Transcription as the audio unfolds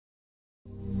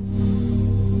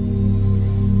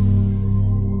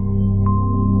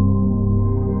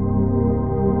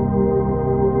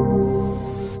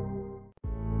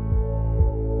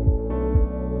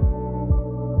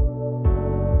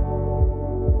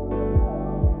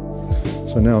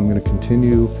So now I'm going to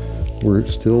continue. We're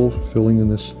still filling in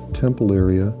this temple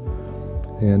area,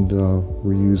 and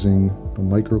we're using a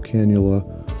micro cannula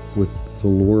with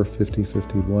velour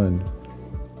 50-50 blend.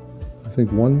 I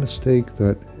think one mistake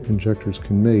that injectors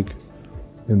can make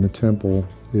in the temple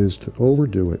is to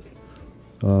overdo it.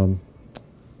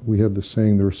 We have the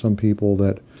saying, there are some people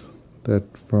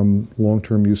that from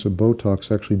long-term use of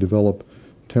Botox actually develop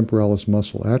temporalis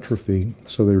muscle atrophy,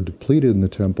 so they're depleted in the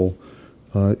temple.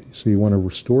 So you want to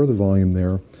restore the volume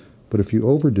there. But if you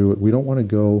overdo it, we don't want to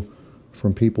go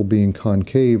from people being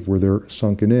concave where they're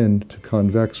sunken in to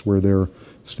convex where they're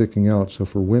sticking out. So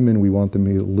for women, we want them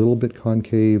to be a little bit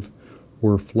concave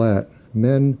or flat.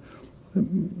 Men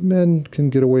can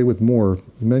get away with more.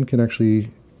 Men can actually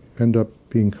end up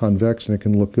being convex and it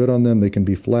can look good on them. They can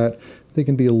be flat. They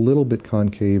can be a little bit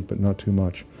concave, but not too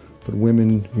much. But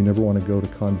women, you never want to go to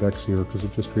convex here because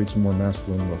it just creates a more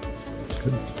masculine look.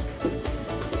 Good.